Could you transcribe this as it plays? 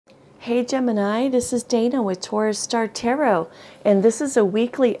Hey Gemini, this is Dana with Taurus Star Tarot, and this is a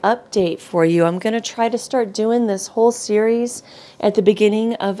weekly update for you. I'm going to try to start doing this whole series at the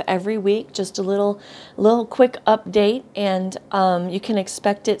beginning of every week, just a little quick update, and you can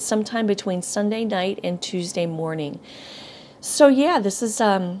expect it sometime between Sunday night and Tuesday morning. So yeah, this is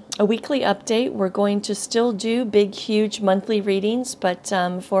a weekly update. We're going to still do big, huge monthly readings, but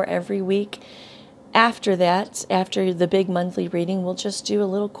for every week. After that, after the big monthly reading, we'll just do a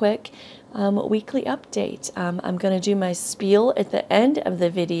little quick weekly update. I'm going to do my spiel at the end of the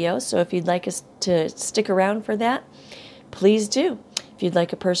video, so if you'd like us to stick around for that, please do. If you'd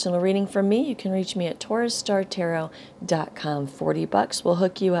like a personal reading from me, you can reach me at TaurusStarTarot.com. $40 will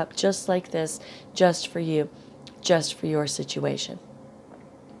hook you up just like this, just for you, just for your situation.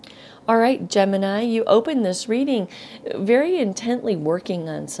 All right, Gemini, you open this reading very intently working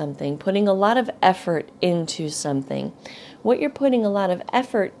on something, putting a lot of effort into something. What you're putting a lot of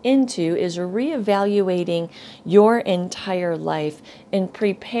effort into is reevaluating your entire life and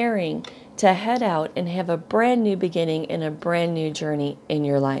preparing to head out and have a brand new beginning and a brand new journey in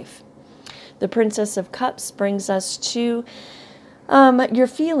your life. The Princess of Cups brings us to your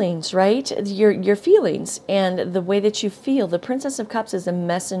feelings, right? Your feelings and the way that you feel. The Princess of Cups is a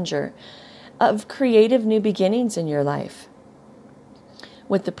messenger of creative new beginnings in your life.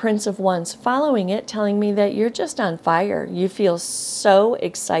 With the Prince of Wands following it, telling me that you're just on fire. You feel so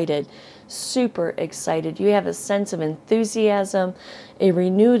excited, super excited. You have a sense of enthusiasm, a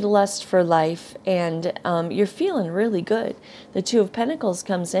renewed lust for life, and you're feeling really good. The Two of Pentacles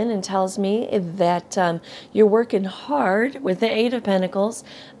comes in and tells me that you're working hard with the Eight of Pentacles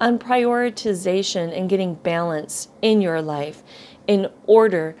on prioritization and getting balance in your life in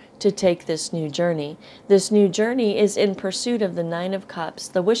order to take this new journey. This new journey is in pursuit of the Nine of Cups,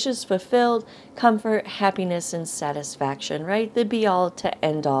 the wishes fulfilled, comfort, happiness, and satisfaction, right? The be-all to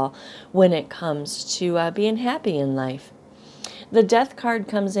end-all when it comes to being happy in life. The Death card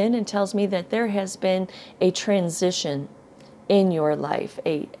comes in and tells me that there has been a transition in your life,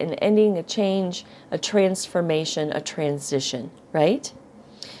 an ending, a change, a transformation, a transition, right?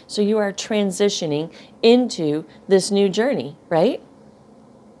 So you are transitioning into this new journey, right?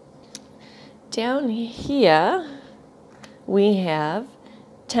 Down here, we have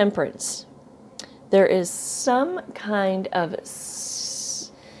Temperance. There is some kind of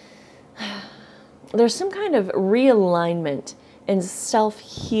realignment and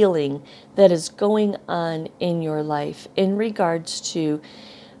self-healing that is going on in your life in regards to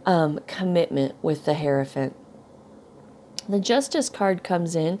commitment with the Hierophant. The Justice card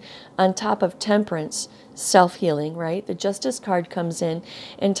comes in on top of Temperance, self-healing, right? The Justice card comes in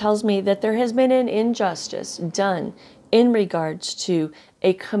and tells me that there has been an injustice done in regards to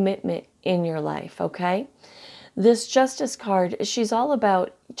a commitment in your life, okay? This Justice card, she's all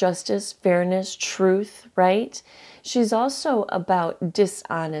about justice, fairness, truth, right? She's also about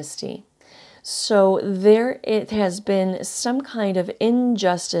dishonesty. So it has been some kind of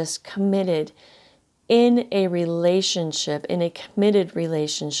injustice committed in a relationship, in a committed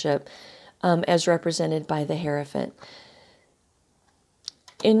relationship, as represented by the Hierophant.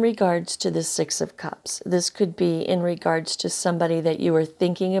 In regards to the Six of Cups, this could be in regards to somebody that you are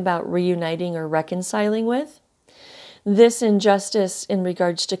thinking about reuniting or reconciling with. This injustice in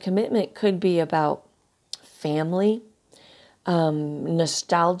regards to commitment could be about family,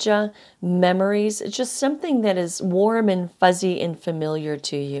 nostalgia, memories. It's just something that is warm and fuzzy and familiar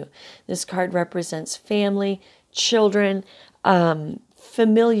to you. This card represents family, children,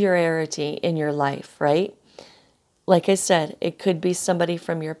 familiarity in your life, right? Like I said, it could be somebody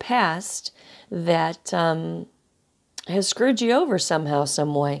from your past that has screwed you over somehow,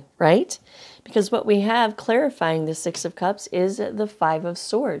 some way, right? Because what we have clarifying the Six of Cups is the Five of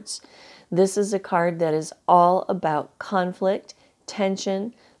Swords. This is a card that is all about conflict,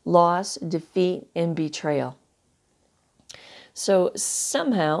 tension, loss, defeat, and betrayal. So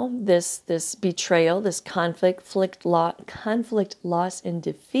somehow this betrayal, this conflict, loss, and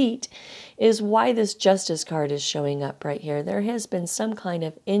defeat is why this Justice card is showing up right here. There has been some kind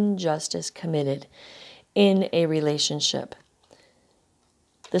of injustice committed in a relationship.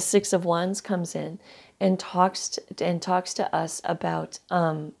 The Six of Wands comes in and talks to us about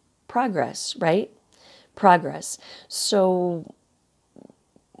progress, right? Progress. So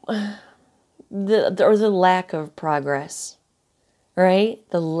the lack of progress, right?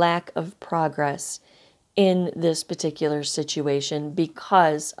 The lack of progress in this particular situation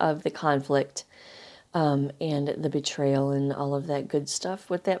because of the conflict and the betrayal and all of that good stuff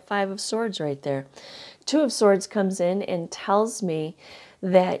with that Five of Swords right there. Two of Swords comes in and tells me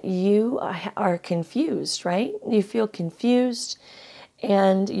that you are confused, right? You feel confused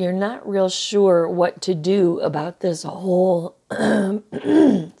and you're not real sure what to do about this whole,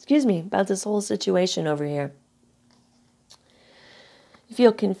 excuse me, about this whole situation over here. You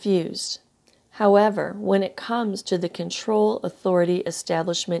feel confused. However, when it comes to the control, authority,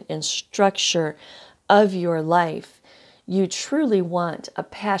 establishment, and structure of your life, you truly want a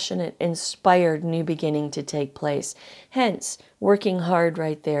passionate, inspired new beginning to take place. Hence, working hard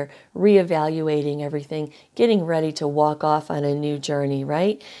right there, reevaluating everything, getting ready to walk off on a new journey,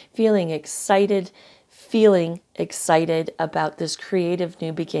 right? Feeling excited about this creative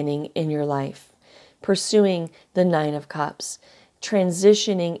new beginning in your life. Pursuing the Nine of Cups.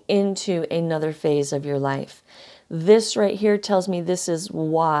 Transitioning into another phase of your life. This right here tells me this is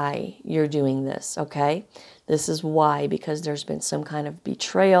why you're doing this, okay? This is why, because there's been some kind of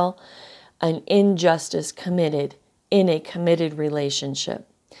betrayal, an injustice committed in a committed relationship.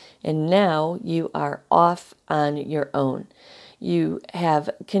 And now you are off on your own. You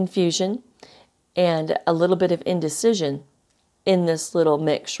have confusion and a little bit of indecision in this little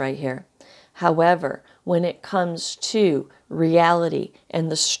mix right here. However, when it comes to reality and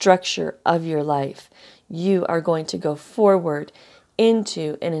the structure of your life, you are going to go forward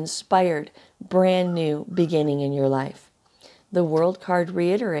into an inspired, brand new beginning in your life. The World card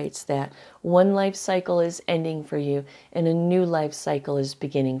reiterates that one life cycle is ending for you and a new life cycle is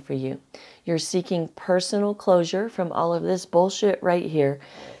beginning for you. You're seeking personal closure from all of this bullshit right here.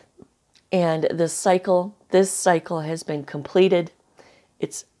 And this cycle has been completed.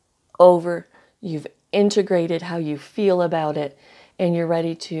 It's over. You've integrated how you feel about it, and you're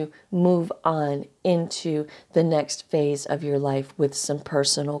ready to move on into the next phase of your life with some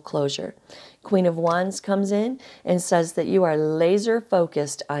personal closure. Queen of Wands comes in and says that you are laser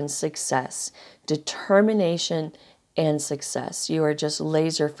focused on success, determination, and success. You are just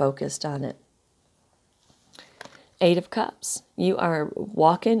laser focused on it. Eight of Cups. You are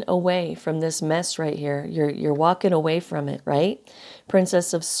walking away from this mess right here. You're walking away from it, right?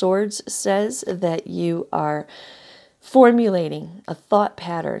 Princess of Swords says that you are formulating a thought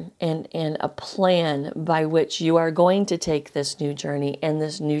pattern and a plan by which you are going to take this new journey and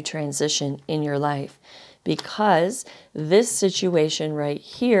this new transition in your life. Because this situation right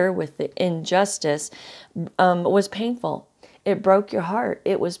here with the injustice was painful. It broke your heart.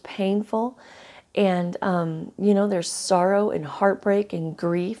 It was painful. And, you know, there's sorrow and heartbreak and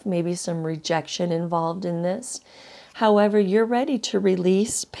grief, maybe some rejection involved in this. However, you're ready to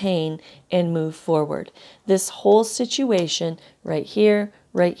release pain and move forward. This whole situation right here,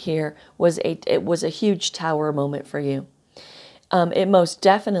 was a huge tower moment for you. It most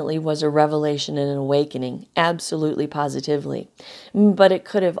definitely was a revelation and an awakening, absolutely, positively. But it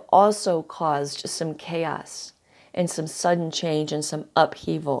could have also caused some chaos and some sudden change and some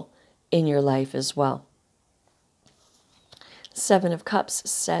upheaval in your life as well. Seven of Cups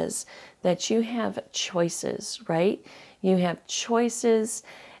says that you have choices, right? You have choices,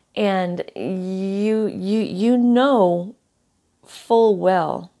 and you know full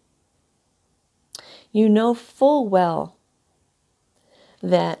well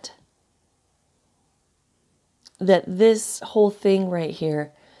that this whole thing right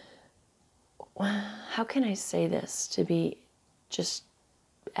here, how can I say this to be just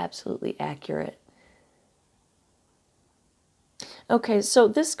absolutely accurate? Okay, so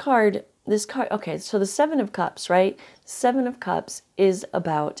this card, okay, so the Seven of Cups, right? Seven of Cups is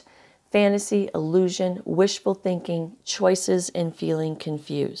about fantasy, illusion, wishful thinking, choices, and feeling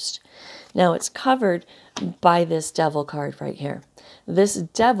confused. Now it's covered by this Devil card right here. This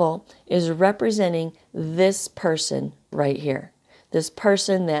Devil is representing this person right here. This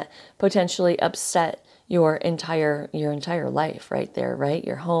person that potentially upset your entire life right there, right?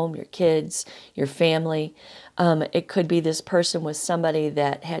 Your home, your kids, your family. It could be this person was somebody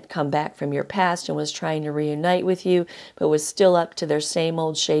that had come back from your past and was trying to reunite with you, but was still up to their same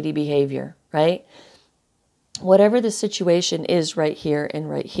old shady behavior, right? Whatever the situation is right here and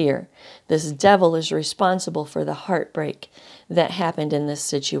right here, this Devil is responsible for the heartbreak that happened in this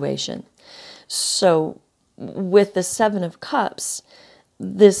situation. So with the Seven of Cups,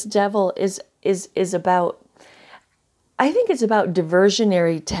 this Devil is about, I think it's about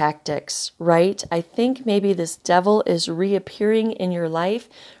diversionary tactics, right? I think maybe this Devil is reappearing in your life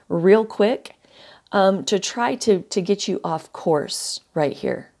real quick to try to get you off course right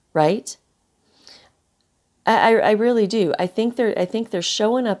here, right? I really do. I think they're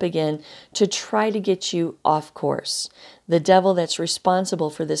showing up again to try to get you off course. The Devil that's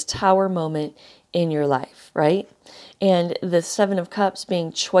responsible for this tower moment in your life, right? And the Seven of Cups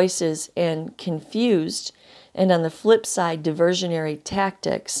being choices and confused, and on the flip side, diversionary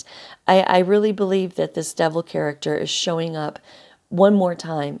tactics. I really believe that this Devil character is showing up one more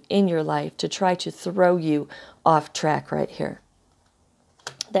time in your life to try to throw you off track right here.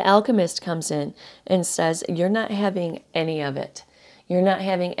 The alchemist comes in and says, you're not having any of it. You're not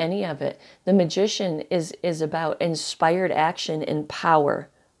having any of it. The magician is about inspired action and power,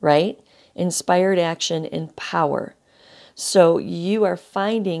 right? Inspired action and power. So you are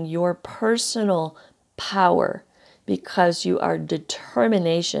finding your personal power because you are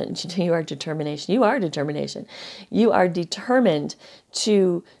determination. You are determination. You are determination. You are determined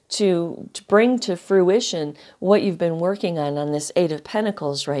to bring to fruition what you've been working on this Eight of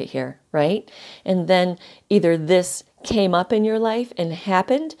Pentacles right here, right? And then either this came up in your life and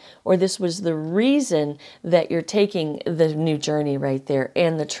happened, or this was the reason that you're taking the new journey right there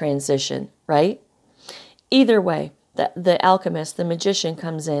and the transition, right? Either way, the alchemist, the magician,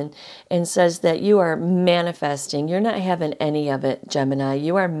 comes in and says that you are manifesting. You're not having any of it, Gemini.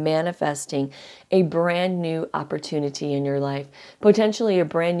 You are manifesting a brand new opportunity in your life, potentially a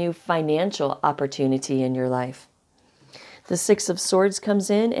brand new financial opportunity in your life. The Six of Swords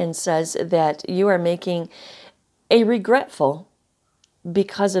comes in and says that you are making a regretful,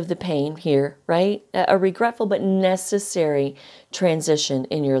 because of the pain here, right? A regretful but necessary transition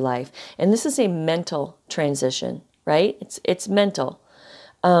in your life. And this is a mental transition, right? It's mental.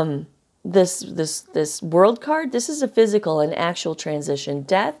 This world card, this is a physical and actual transition.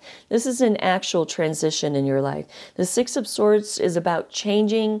 Death, this is an actual transition in your life. The Six of Swords is about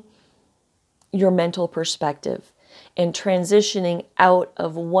changing your mental perspective and transitioning out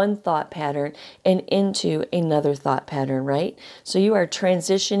of one thought pattern and into another thought pattern, right? So you are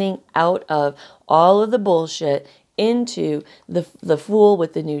transitioning out of all of the bullshit into the Fool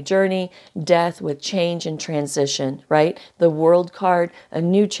with the new journey, Death with change and transition, right? The World card, a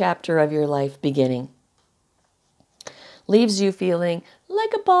new chapter of your life beginning. Leaves you feeling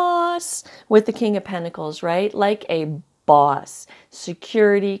like a boss with the King of Pentacles, right? Like a boss.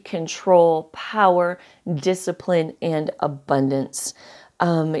 Security, control, power, discipline, and abundance.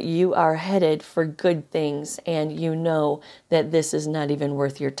 You are headed for good things, and you know that this is not even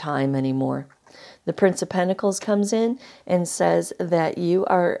worth your time anymore. The Prince of Pentacles comes in and says that you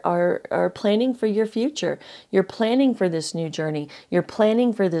are planning for your future. You're planning for this new journey. You're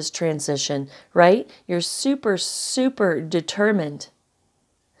planning for this transition, right? You're super, super determined.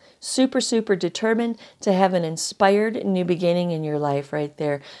 Super, super determined to have an inspired new beginning in your life right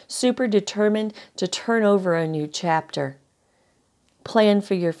there. Super determined to turn over a new chapter. Plan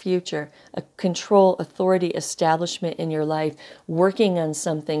for your future, a control, authority, establishment in your life, working on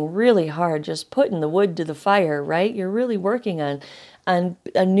something really hard, just putting the wood to the fire, right? You're really working on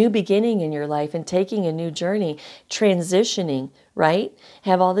a new beginning in your life and taking a new journey, transitioning, right?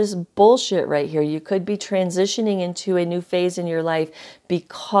 Have all this bullshit right here. You could be transitioning into a new phase in your life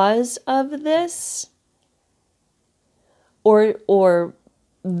because of this, or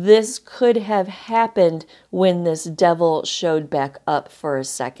this could have happened when this devil showed back up for a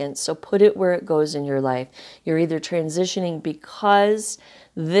second. So put it where it goes in your life. You're either transitioning because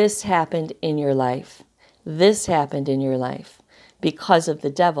this happened in your life. This happened in your life because of the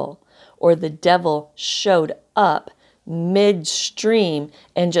devil, or the devil showed up midstream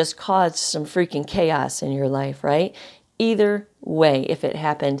and just caused some freaking chaos in your life, right? Either way, if it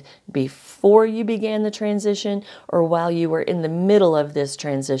happened before you began the transition or while you were in the middle of this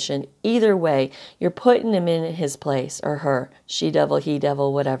transition, either way, you're putting him in his place, or her, she devil, he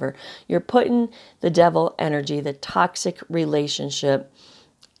devil, whatever. You're putting the devil energy, the toxic relationship,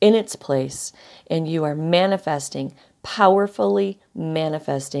 in its place, and you are manifesting, powerfully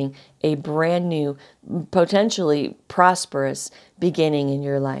manifesting a brand new, potentially prosperous beginning in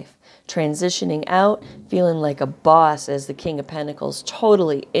your life. Transitioning out, feeling like a boss as the King of Pentacles,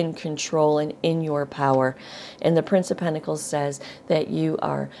 totally in control and in your power. And the Prince of Pentacles says that you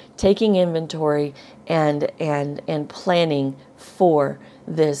are taking inventory and planning for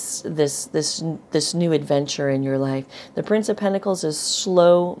this new adventure in your life. The Prince of Pentacles is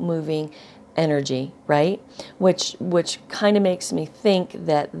slow moving energy, right? Which kind of makes me think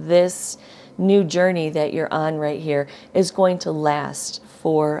that this new journey that you're on right here is going to last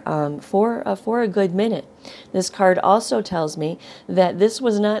for a good minute. This card also tells me that this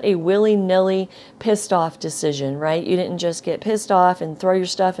was not a willy-nilly pissed off decision, right? You didn't just get pissed off and throw your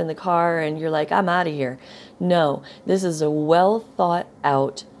stuff in the car and you're like, I'm out of here. No, this is a well thought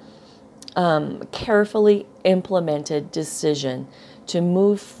out, carefully implemented decision to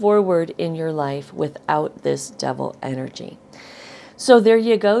move forward in your life without this devil energy. So there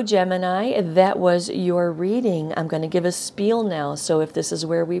you go, Gemini. That was your reading. I'm going to give a spiel now. So if this is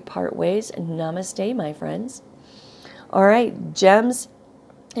where we part ways, namaste, my friends. All right, gems,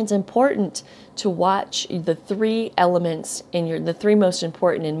 It's important to watch the three elements the three most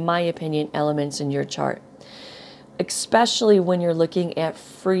important, in my opinion, elements in your chart, especially when you're looking at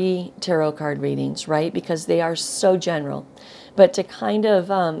free tarot card readings, right? Because they are so general. But to kind of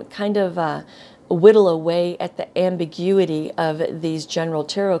whittle away at the ambiguity of these general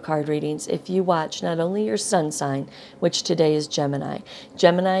tarot card readings, if you watch not only your sun sign, which today is Gemini.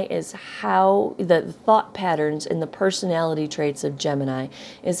 Gemini is how the thought patterns and the personality traits of Gemini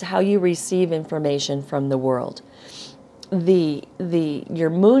is how you receive information from the world. Your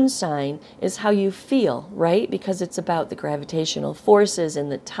moon sign is how you feel, right? Because it's about the gravitational forces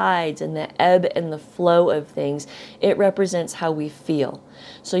and the tides and the ebb and the flow of things. It represents how we feel.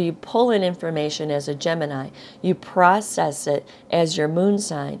 So you pull in information as a Gemini, you process it as your moon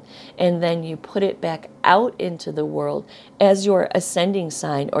sign, and then you put it back out into the world as your ascending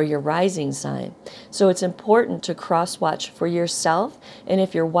sign or your rising sign. So it's important to cross-watch for yourself, and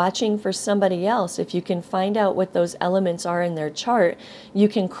if you're watching for somebody else, if you can find out what those elements are in their chart, you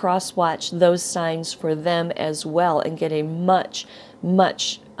can cross-watch those signs for them as well and get a much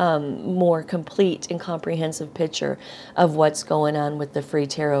more complete and comprehensive picture of what's going on with the free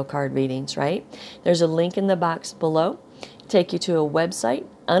tarot card readings, right? There's a link in the box below. Take you to a website,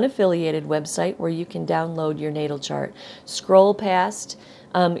 unaffiliated website, where you can download your natal chart. Scroll past,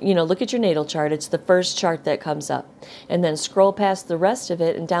 look at your natal chart. It's the first chart that comes up. And then scroll past the rest of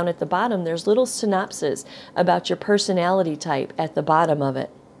it, and down at the bottom, there's little synopses about your personality type at the bottom of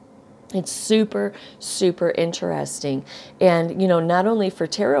it. It's super, super interesting. And, not only for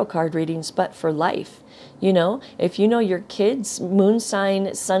tarot card readings, but for life. If you know your kids' moon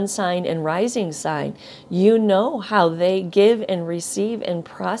sign, sun sign, and rising sign, you know how they give and receive and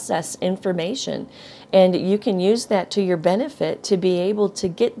process information. And you can use that to your benefit to be able to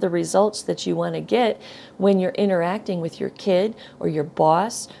get the results that you want to get when you're interacting with your kid or your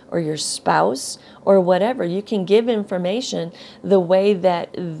boss or your spouse or whatever. You can give information the way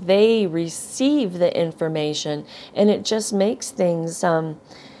that they receive the information, and it just makes things a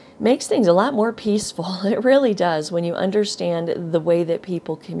lot more peaceful. It really does, when you understand the way that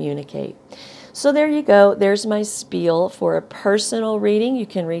people communicate. So there you go. There's my spiel for a personal reading. You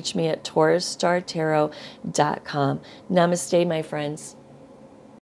can reach me at TaurusStarTarot.com. Namaste, my friends.